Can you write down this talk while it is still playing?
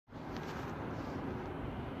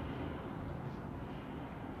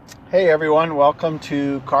Hey everyone, welcome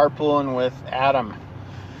to Carpooling with Adam.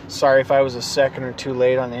 Sorry if I was a second or two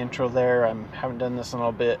late on the intro there. I haven't done this in a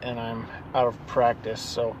little bit and I'm out of practice,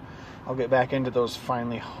 so I'll get back into those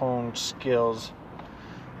finely honed skills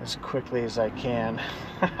as quickly as I can.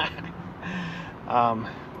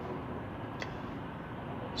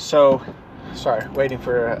 Sorry, waiting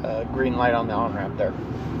for a green light on the on-ramp there.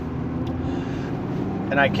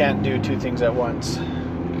 And I can't do two things at once.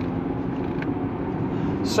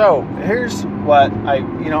 So here's what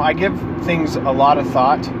I give things a lot of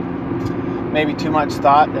thought, maybe too much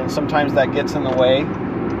thought, and sometimes that gets in the way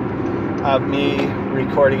of me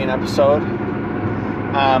recording an episode.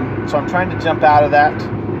 So I'm trying to jump out of that.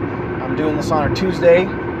 I'm doing this on a Tuesday,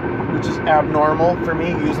 which is abnormal for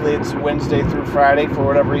me. Usually it's Wednesday through Friday for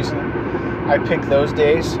whatever reason. I pick those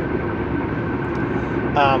days.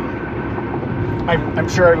 I'm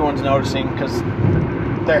sure everyone's noticing because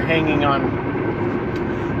they're hanging on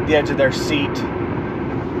the edge of their seat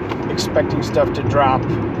expecting stuff to drop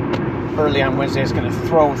early on Wednesday. Is going to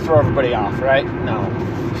throw everybody off, right? No.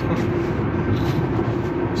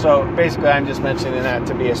 So basically I'm just mentioning that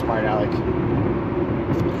to be a smart aleck.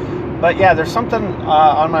 But yeah, there's something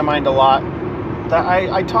on my mind a lot that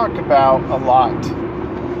I talk about a lot,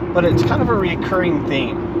 but it's kind of a recurring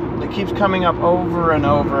theme that keeps coming up over and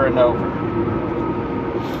over and over.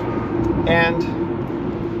 And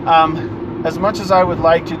as much as I would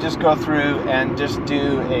like to just go through and just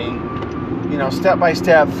do a,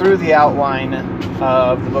 step-by-step through the outline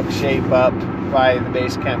of the book Shape Up by the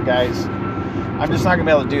Basecamp guys, I'm just not going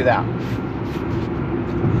to be able to do that.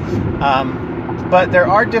 But there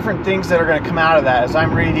are different things that are going to come out of that as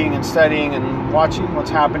I'm reading and studying and watching what's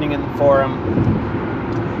happening in the forum.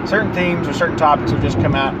 Certain themes or certain topics are going to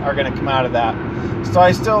come out of that. So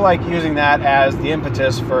I still like using that as the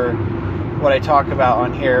impetus for what I talk about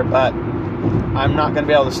on here, but I'm not going to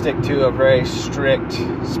be able to stick to a very strict,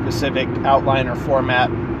 specific outline or format,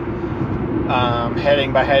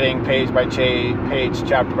 heading by heading, page by page,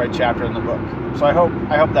 chapter by chapter in the book. So I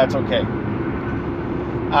hope that's okay.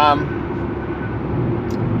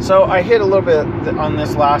 So I hit a little bit on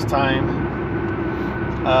this last time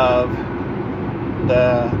of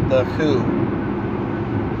the who.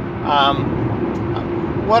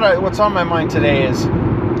 What's on my mind today is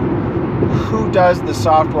who does the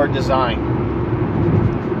software design?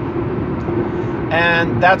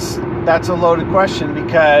 And that's a loaded question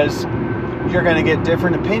because you're going to get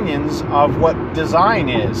different opinions of what design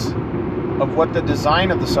is, of what the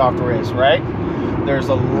design of the software is, right? There's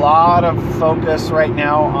a lot of focus right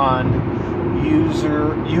now on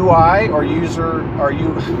user UI or user.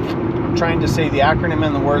 I'm trying to say the acronym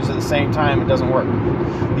and the words at the same time. It doesn't work.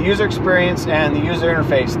 The user experience and the user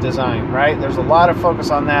interface design, right? There's a lot of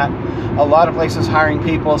focus on that. A lot of places hiring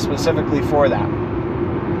people specifically for that.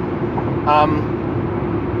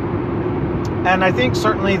 And I think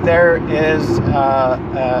certainly there is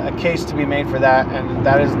a case to be made for that, and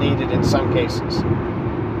that is needed in some cases.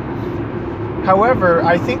 However,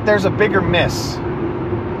 I think there's a bigger miss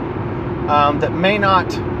that may not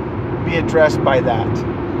be addressed by that.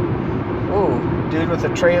 Oh, dude with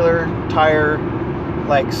a trailer tire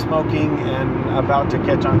like smoking and about to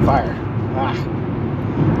catch on fire.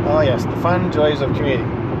 Oh yes, the fun joys of creating.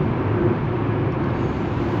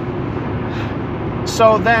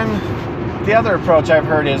 So then the other approach I've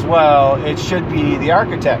heard is, well, it should be the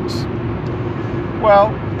architects.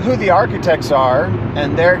 Well, who the architects are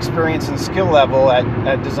and their experience and skill level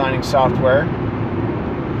at designing software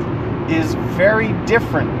is very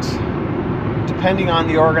different depending on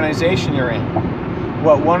the organization you're in.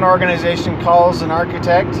 What one organization calls an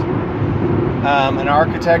architect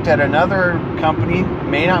at another company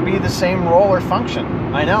may not be the same role or function.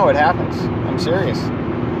 I know, it happens. I'm serious.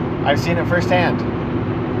 I've seen it firsthand.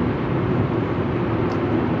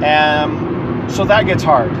 So that gets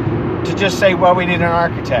hard. To just say, well, we need an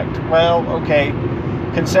architect. Well, okay,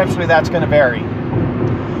 conceptually that's going to vary.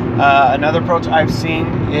 Another approach I've seen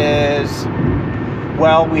is,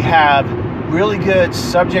 well, we have really good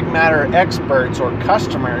subject matter experts or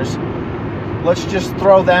customers. Let's just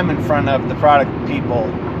throw them in front of the product people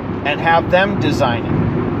and have them design it.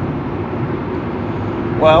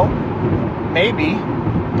 Well, maybe,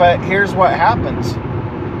 but here's what happens.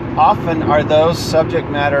 Often are those subject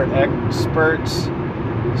matter experts,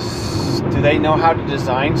 do they know how to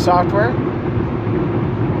design software?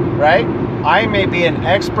 Right? I may be an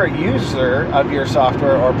expert user of your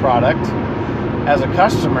software or product as a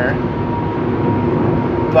customer,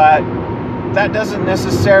 but that doesn't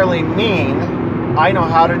necessarily mean I know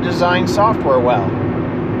how to design software well.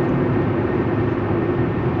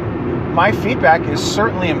 my feedback is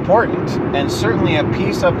certainly important and certainly a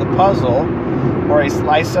piece of the puzzle or a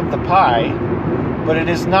slice of the pie, but it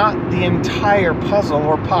is not the entire puzzle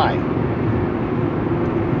or pie.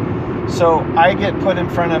 So I get put in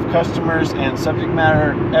front of customers and subject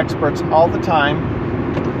matter experts all the time,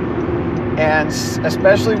 and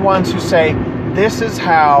especially ones who say, this is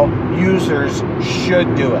how users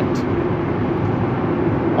should do it.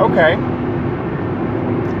 Okay.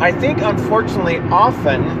 I think, unfortunately,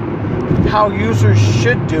 often how users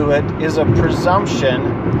should do it is a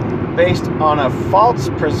presumption based on a false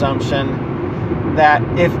presumption that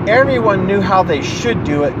if everyone knew how they should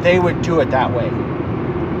do it, they would do it that way.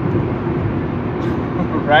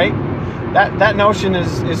 Right? That notion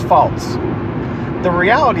is false. The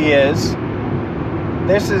reality is,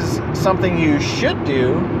 this is something you should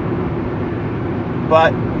do,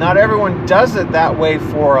 but not everyone does it that way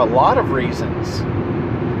for a lot of reasons.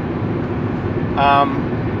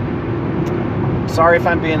 Sorry if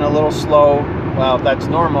I'm being a little slow. Well, that's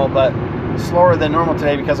normal, but slower than normal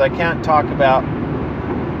today because I can't talk about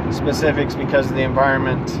specifics because of the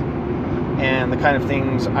environment and the kind of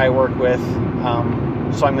things I work with.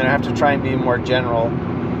 So I'm going to have to try and be more general,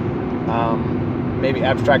 maybe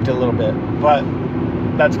abstract it a little bit, but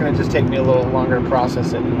that's going to just take me a little longer to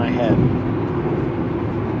process it in my head.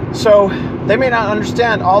 So they may not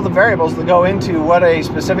understand all the variables that go into what a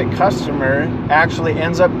specific customer actually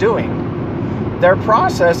ends up doing. Their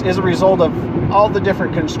process is a result of all the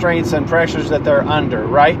different constraints and pressures that they're under,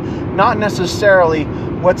 right? Not necessarily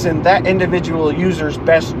what's in that individual user's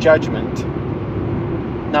best judgment.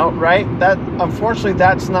 No, right? That, unfortunately,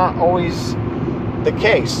 that's not always the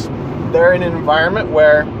case. They're in an environment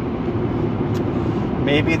where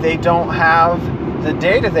maybe they don't have the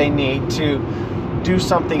data they need to do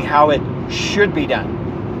something how it should be done.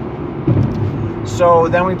 So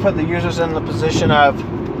then we put the users in the position of,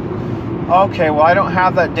 okay, well, I don't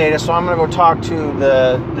have that data, so I'm going to go talk to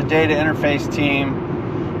the data interface team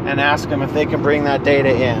and ask them if they can bring that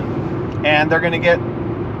data in. And they're going to get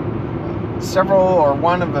several or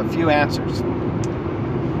one of a few answers.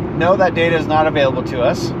 No, that data is not available to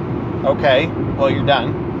us. Okay, well, you're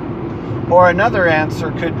done. Or another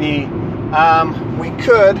answer could be, we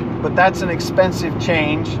could, but that's an expensive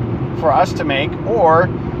change for us to make, or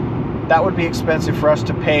that would be expensive for us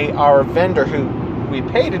to pay our vendor who we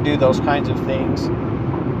pay to do those kinds of things.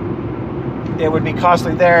 It would be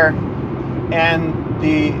costly there, and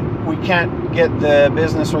we can't get the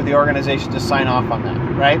business or the organization to sign off on that,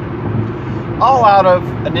 right? All out of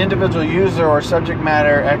an individual user or subject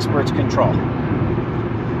matter expert's control.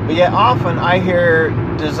 But yet often I hear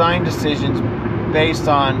design decisions based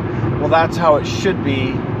on, well, that's how it should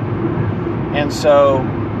be, and so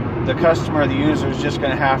the customer or the user is just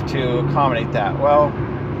going to have to accommodate that. Well,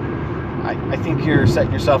 I think you're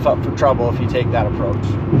setting yourself up for trouble if you take that approach,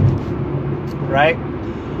 right?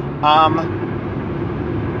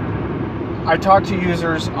 I talk to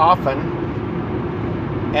users often,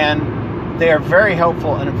 and they are very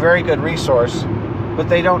helpful and a very good resource, but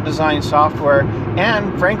they don't design software,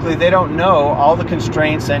 and frankly, they don't know all the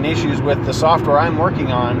constraints and issues with the software I'm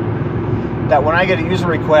working on that when I get a user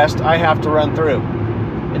request, I have to run through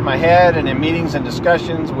in my head and in meetings and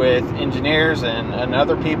discussions with engineers and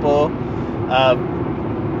other people.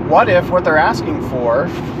 What if what they're asking for,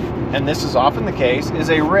 and this is often the case, is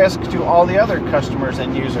a risk to all the other customers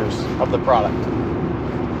and users of the product?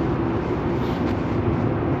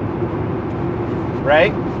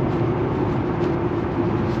 Right?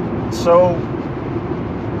 So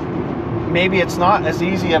maybe it's not as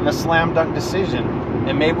easy of a slam dunk decision,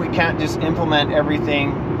 and maybe we can't just implement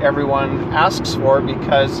everything everyone asks for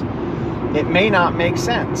because it may not make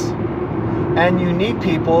sense. And you need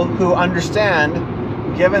people who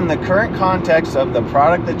understand, given the current context of the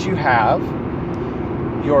product that you have,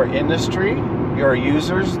 your industry, your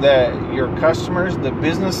users, your customers, the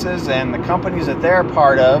businesses and the companies that they're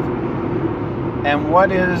part of, and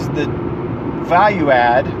what is the value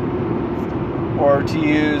add, or to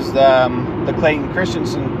use the Clayton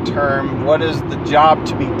Christensen term, what is the job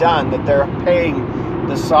to be done that they're paying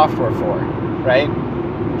the software for, right?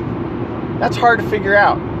 That's hard to figure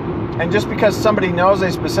out. And just because somebody knows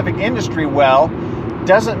a specific industry well,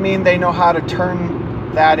 doesn't mean they know how to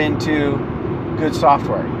turn that into good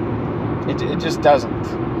software. It just doesn't.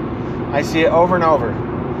 I see it over and over.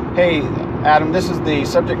 Hey, Adam, this is the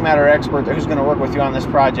subject matter expert who's going to work with you on this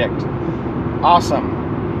project. Awesome.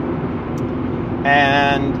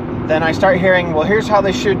 And then I start hearing, well, here's how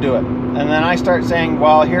they should do it. And then I start saying,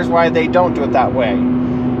 well, here's why they don't do it that way.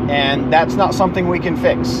 And that's not something we can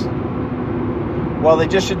fix. Well, they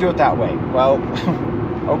just should do it that way. Well,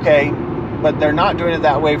 okay. but they're not doing it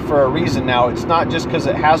that way for a reason. Now, it's not just because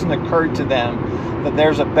it hasn't occurred to them that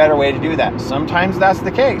there's a better way to do that. Sometimes that's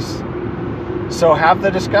the case. So have the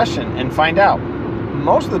discussion and find out.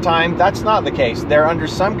 Most of the time, that's not the case. They're under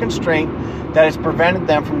some constraint that has prevented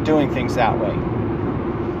them from doing things that way.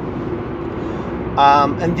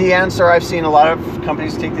 And the answer, I've seen a lot of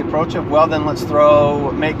companies take the approach of, well, then let's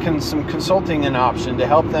make some consulting an option to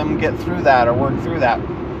help them get through that or work through that.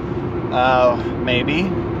 Maybe.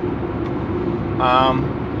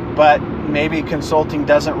 But maybe consulting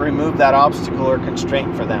doesn't remove that obstacle or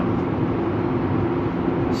constraint for them.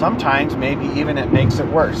 Sometimes, maybe even it makes it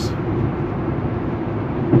worse.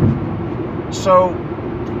 So,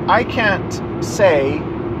 I can't say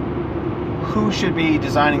who should be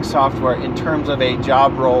designing software in terms of a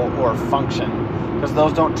job role or function, because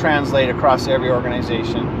those don't translate across every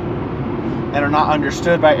organization and are not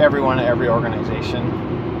understood by everyone at every organization,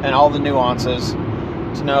 and all the nuances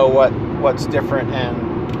to know what's different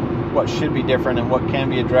and what should be different and what can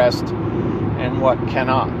be addressed and what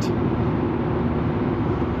cannot.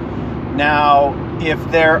 Now, if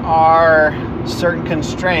there are certain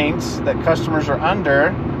constraints that customers are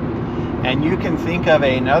under, and you can think of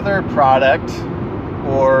another product,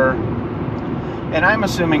 and I'm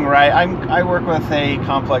assuming, right, I work with a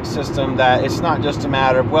complex system that it's not just a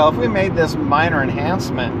matter of, well, if we made this minor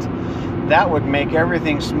enhancement, that would make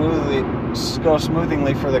everything go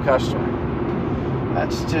smoothly for the customer.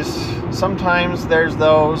 That's just, sometimes there's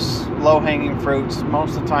those low-hanging fruits.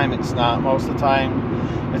 Most of the time it's not. Most of the time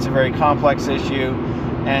it's a very complex issue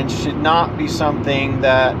and should not be something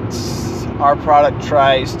that our product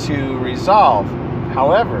tries to resolve.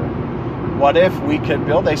 However, what if we could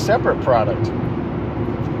build a separate product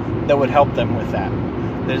that would help them with that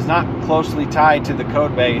is not closely tied to the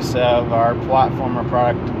code base of our platform or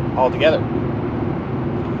product altogether?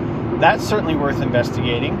 That's certainly worth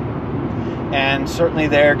investigating. And certainly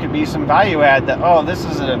there could be some value add that, oh, this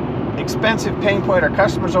is an expensive pain point our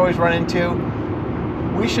customers always run into.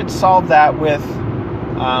 We should solve that with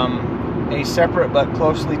a separate but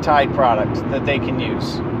closely tied product that they can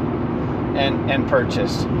use and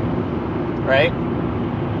purchase, right?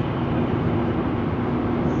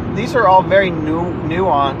 These are all very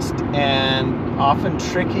nuanced and often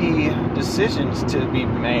tricky decisions to be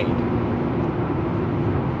made.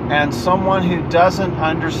 And someone who doesn't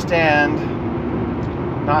understand,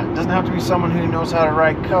 doesn't have to be someone who knows how to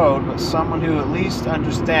write code, but someone who at least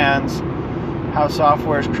understands how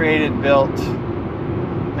software is created, built,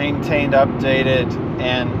 maintained, updated,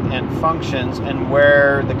 and functions, and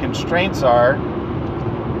where the constraints are,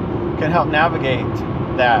 can help navigate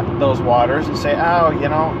those waters and say, oh,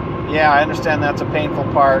 yeah, I understand that's a painful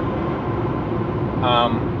part,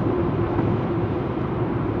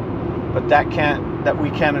 but that we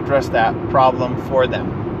can't address that problem for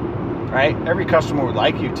them, right? Every customer would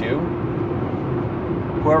like you to.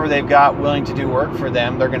 Whoever they've got willing to do work for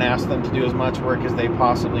them, they're going to ask them to do as much work as they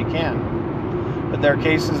possibly can. But there are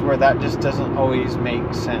cases where that just doesn't always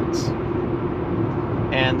make sense.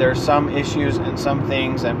 And there are some issues and some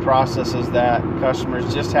things and processes that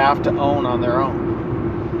customers just have to own on their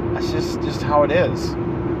own. That's just how it is.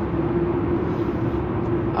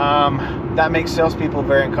 That makes salespeople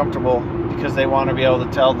very uncomfortable because they want to be able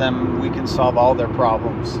to tell them we can solve all their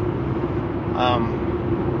problems.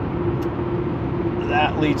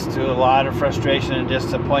 That leads to a lot of frustration and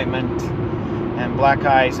disappointment and black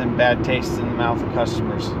eyes and bad taste in the mouth of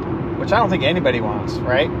customers, which I don't think anybody wants,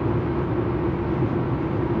 right?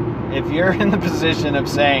 If you're in the position of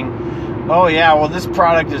saying, oh yeah, well this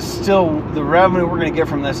product is still, the revenue we're going to get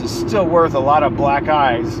from this is still worth a lot of black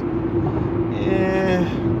eyes,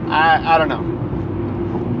 I don't know.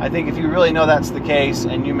 I think if you really know that's the case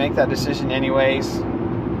and you make that decision anyways,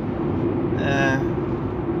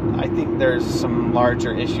 I think there's some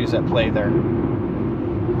larger issues at play there.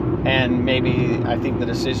 And maybe I think the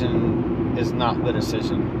decision is not the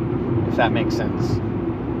decision, if that makes sense.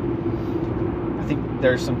 I think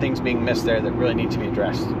there's some things being missed there that really need to be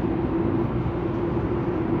addressed.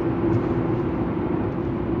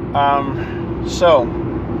 So,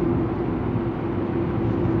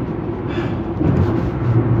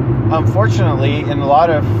 unfortunately, in a lot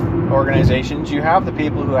of organizations, you have the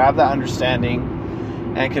people who have that understanding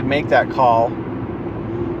and could make that call,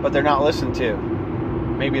 but they're not listened to.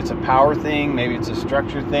 Maybe it's a power thing, maybe it's a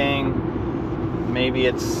structure thing, maybe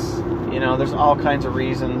it's, there's all kinds of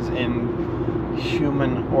reasons in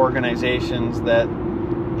human organizations that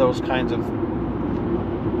those kinds of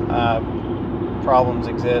problems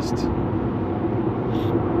exist.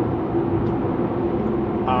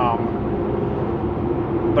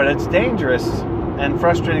 But it's dangerous and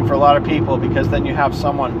frustrating for a lot of people, because then you have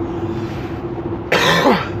someone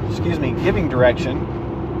excuse me, giving direction,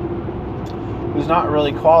 who's not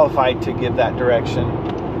really qualified to give that direction,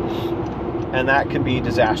 and that can be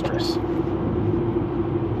disastrous.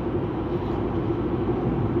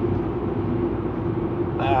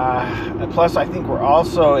 Plus, I think we're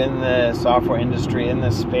also in the software industry in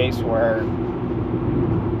this space where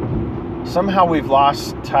somehow we've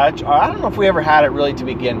lost touch. I don't know if we ever had it really to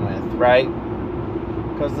begin with, right?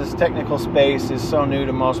 Because this technical space is so new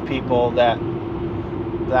to most people that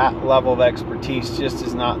that level of expertise just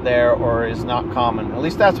is not there or is not common. At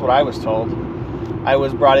least that's what I was told. I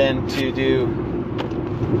was brought in to do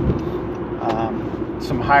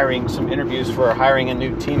some interviews for hiring a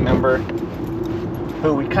new team member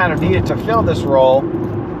who we kind of needed to fill this role.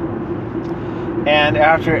 And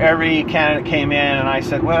after every candidate came in and I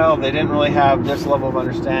said, well, they didn't really have this level of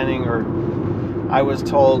understanding, or I was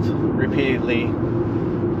told repeatedly,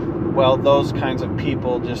 well, those kinds of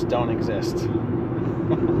people just don't exist.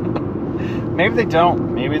 Maybe they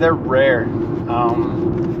don't. Maybe they're rare.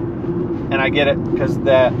 And I get it, because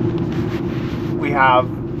that we have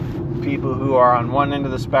people who are on one end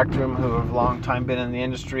of the spectrum who have long time been in the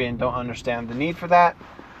industry and don't understand the need for that.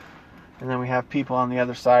 And then we have people on the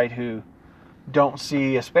other side who don't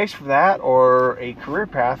see a space for that or a career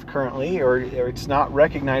path currently, or it's not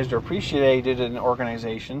recognized or appreciated in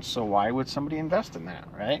organizations. So why would somebody invest in that,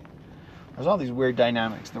 right? There's all these weird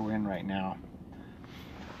dynamics that we're in right now.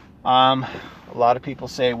 A lot of people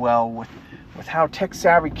say, well, with how tech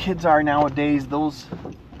savvy kids are nowadays,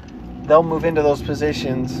 they'll move into those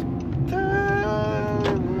positions.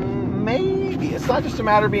 Maybe. It's not just a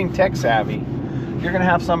matter of being tech savvy. You're going to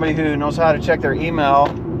have somebody who knows how to check their email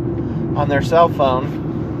on their cell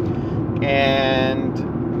phone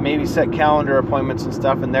and maybe set calendar appointments and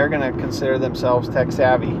stuff, and they're going to consider themselves tech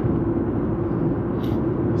savvy.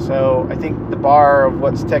 So I think the bar of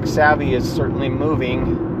what's tech savvy is certainly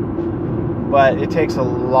moving, but it takes a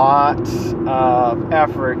lot of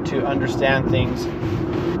effort to understand things,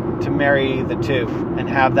 to marry the two and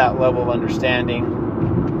have that level of understanding.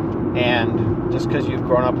 And just because you've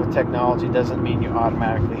grown up with technology doesn't mean you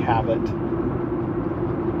automatically have it.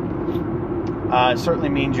 It certainly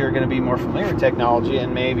means you're going to be more familiar with technology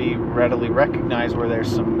and maybe readily recognize where there's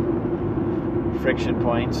some friction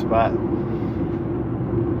points, but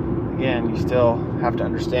again, you still have to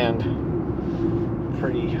understand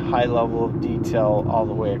pretty high level of detail all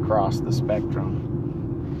the way across the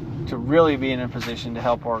spectrum to really be in a position to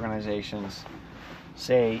help organizations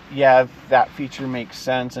say, yeah, that feature makes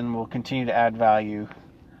sense and will continue to add value,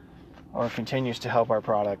 or continues to help our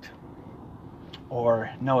product, or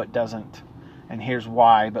no, it doesn't, and here's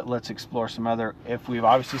why, but let's explore some other. If we've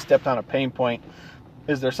obviously stepped on a pain point,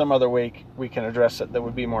 is there some other way we can address it that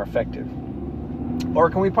would be more effective? Or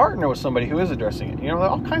can we partner with somebody who is addressing it? You know, there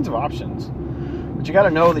are all kinds of options. But you got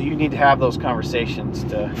to know that you need to have those conversations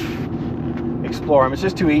to explore them. It's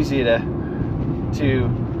just too easy to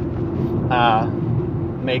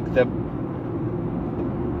make the...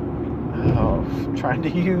 trying to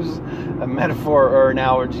use a metaphor or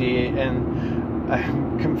analogy, and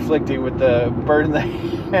I'm conflicting with the bird in the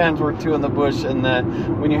hands worth two in the bush, and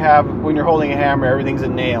when you're holding a hammer, everything's a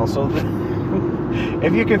nail. So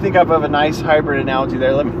if you can think up of a nice hybrid analogy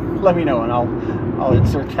there, let me know, and I'll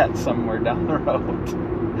insert that somewhere down the road.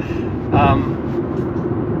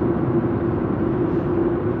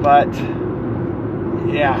 But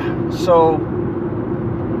yeah, so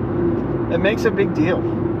it makes a big deal.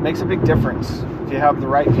 It makes a big difference if you have the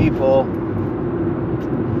right people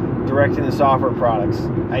directing the software products.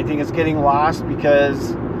 I think it's getting lost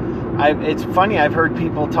because it's funny, I've heard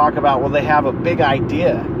people talk about, well, they have a big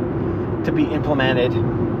idea to be implemented.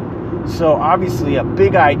 So obviously a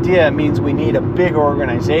big idea means we need a big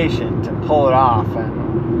organization to pull it off. And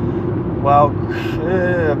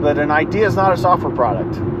but an idea is not a software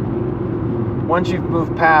product. Once you've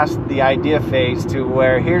moved past the idea phase to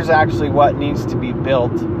where here's actually what needs to be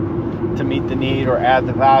built to meet the need or add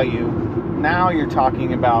the value, now you're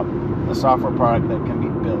talking about a software product that can be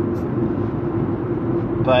built.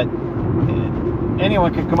 But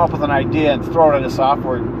anyone can come up with an idea and throw it at a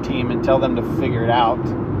software team and tell them to figure it out.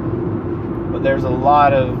 But there's a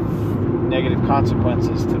lot of negative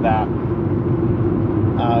consequences to that.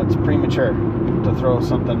 It's premature to throw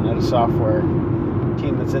something at a software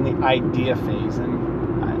team that's in the idea phase.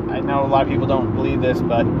 And I know a lot of people don't believe this,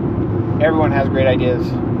 but everyone has great ideas.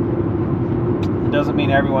 It doesn't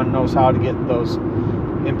mean everyone knows how to get those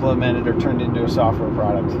implemented or turned into a software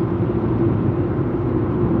product.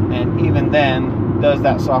 And even then, does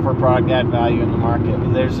that software product add value in the market?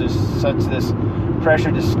 There's this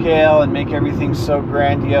pressure to scale and make everything so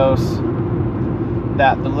grandiose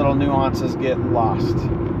that the little nuances get lost.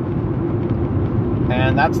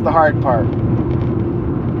 And that's the hard part.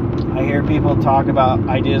 I hear people talk about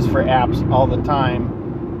ideas for apps all the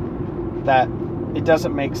time that it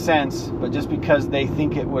doesn't make sense, but just because they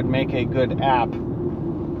think it would make a good app,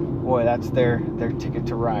 boy, that's their ticket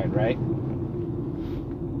to ride, right?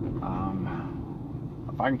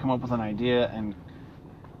 If I can come up with an idea and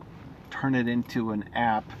turn it into an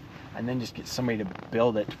app and then just get somebody to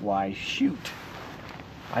build it, why, shoot,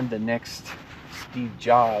 I'm the next Steve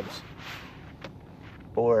Jobs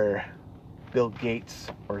or Bill Gates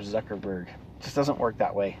or Zuckerberg. It just doesn't work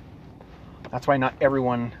that way. That's why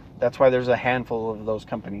there's a handful of those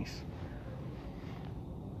companies.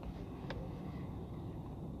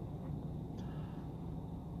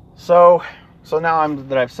 So now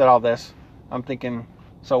that I've said all this, I'm thinking,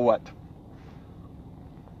 so what?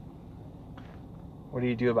 What do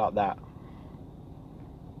you do about that?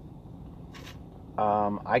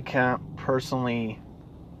 I can't personally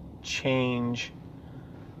change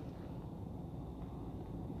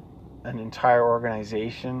an entire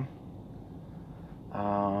organization.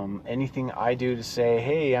 Anything I do to say,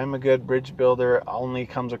 hey, I'm a good bridge builder, only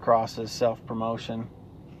comes across as self-promotion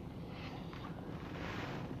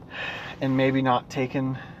and maybe not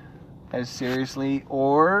taken as seriously.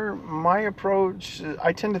 Or my approach,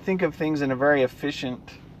 I tend to think of things in a very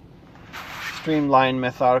efficient, streamlined,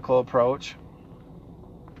 methodical approach.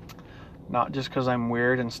 Not just because I'm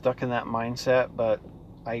weird and stuck in that mindset, but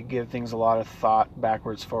I give things a lot of thought,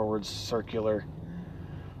 backwards, forwards, circular.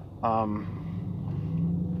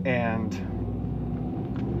 And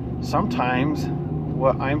sometimes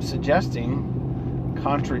what I'm suggesting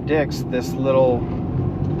contradicts this little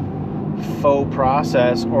faux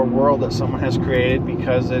process or world that someone has created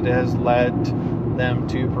because it has led them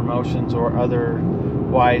to promotions or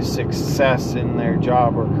otherwise success in their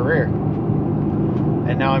job or career.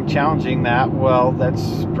 And now I'm challenging that. Well,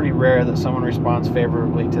 that's pretty rare that someone responds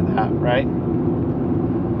favorably to that, right?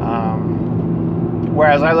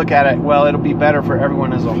 Whereas I look at it, well, it'll be better for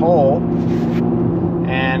everyone as a whole.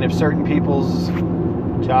 And if certain people's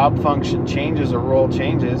job function changes or role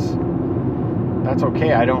changes, that's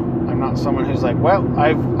okay. I'm not someone who's like, well,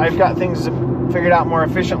 I've got things figured out more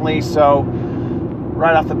efficiently, so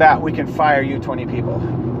right off the bat we can fire you 20 people.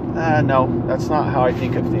 No, that's not how I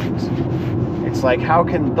think of things. It's like, how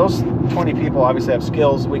can those 20 people obviously have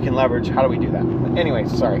skills we can leverage? How do we do that? But anyway,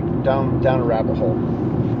 sorry, down a rabbit hole.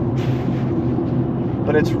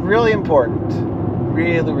 But it's really important,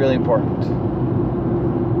 really, really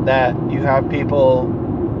important that you have people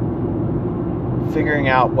figuring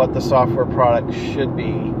out what the software product should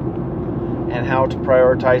be and how to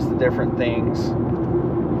prioritize the different things.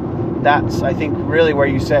 That's, I think, really where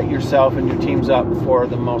you set yourself and your teams up for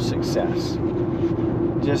the most success.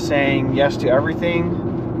 Just saying yes to everything,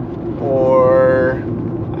 or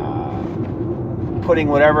putting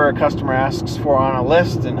whatever a customer asks for on a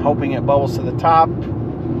list and hoping it bubbles to the top.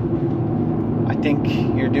 I think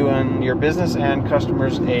you're doing your business and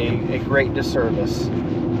customers a great disservice.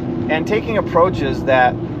 And taking approaches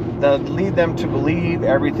that lead them to believe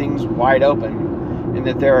everything's wide open and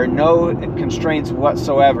that there are no constraints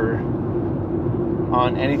whatsoever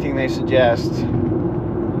on anything they suggest,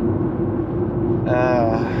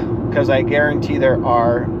 because I guarantee there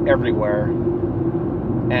are everywhere.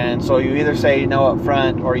 And so you either say no up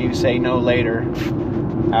front or you say no later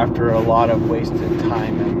after a lot of wasted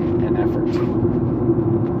time and effort.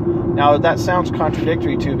 Now that sounds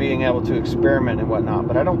contradictory to being able to experiment and whatnot,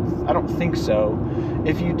 but I don't think so.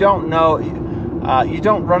 If you don't know, you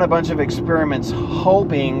don't run a bunch of experiments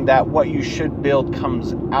hoping that what you should build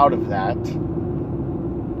comes out of that.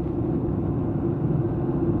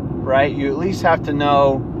 Right? You at least have to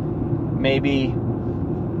know maybe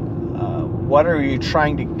what are you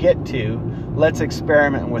trying to get to. Let's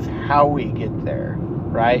experiment with how we get there,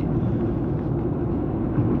 right?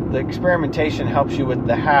 The experimentation helps you with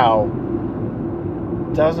the how,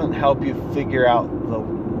 doesn't help you figure out the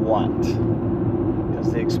what.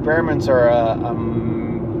 Because the experiments are a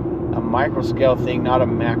micro scale thing, not a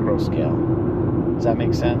macro scale. Does that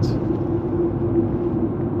make sense?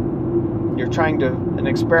 An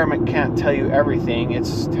experiment can't tell you everything.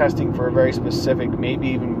 It's testing for a very specific, maybe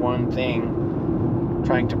even one thing,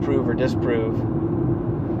 trying to prove or disprove.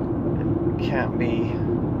 It can't be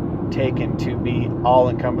taken to be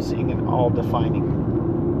all-encompassing and all-defining.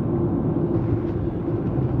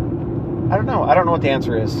 I don't know what the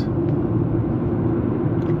answer is.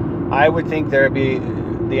 I would think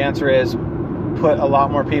the answer is put a lot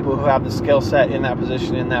more people who have the skill set in that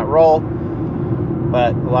position, in that role.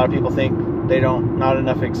 But a lot of people think not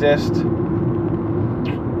enough exist.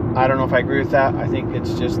 I don't know if I agree with that. I think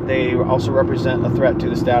it's just they also represent a threat to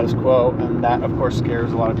the status quo, and that, of course,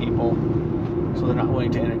 scares a lot of people. So they're not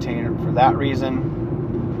willing to entertain it for that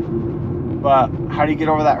reason. But how do you get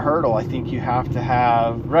over that hurdle? I think you have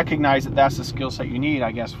to recognize that that's the skill set you need,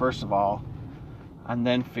 I guess, first of all, and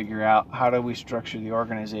then figure out how do we structure the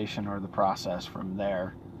organization or the process from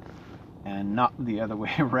there, and not the other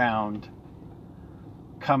way around,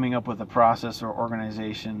 coming up with a process or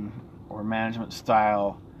organization or management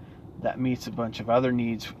style that meets a bunch of other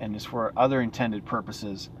needs and is for other intended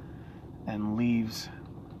purposes and leaves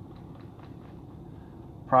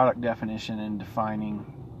product definition and defining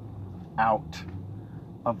out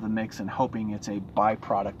of the mix and hoping it's a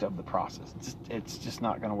byproduct of the process. It's just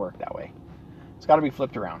not going to work that way. It's got to be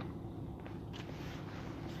flipped around.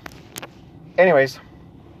 Anyways,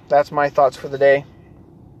 that's my thoughts for the day.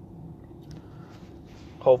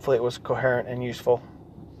 Hopefully it was coherent and useful.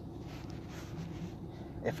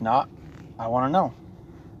 If not, I want to know.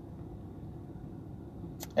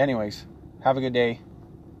 Anyways, have a good day.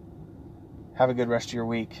 Have a good rest of your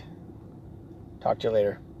week. Talk to you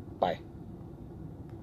later. Bye.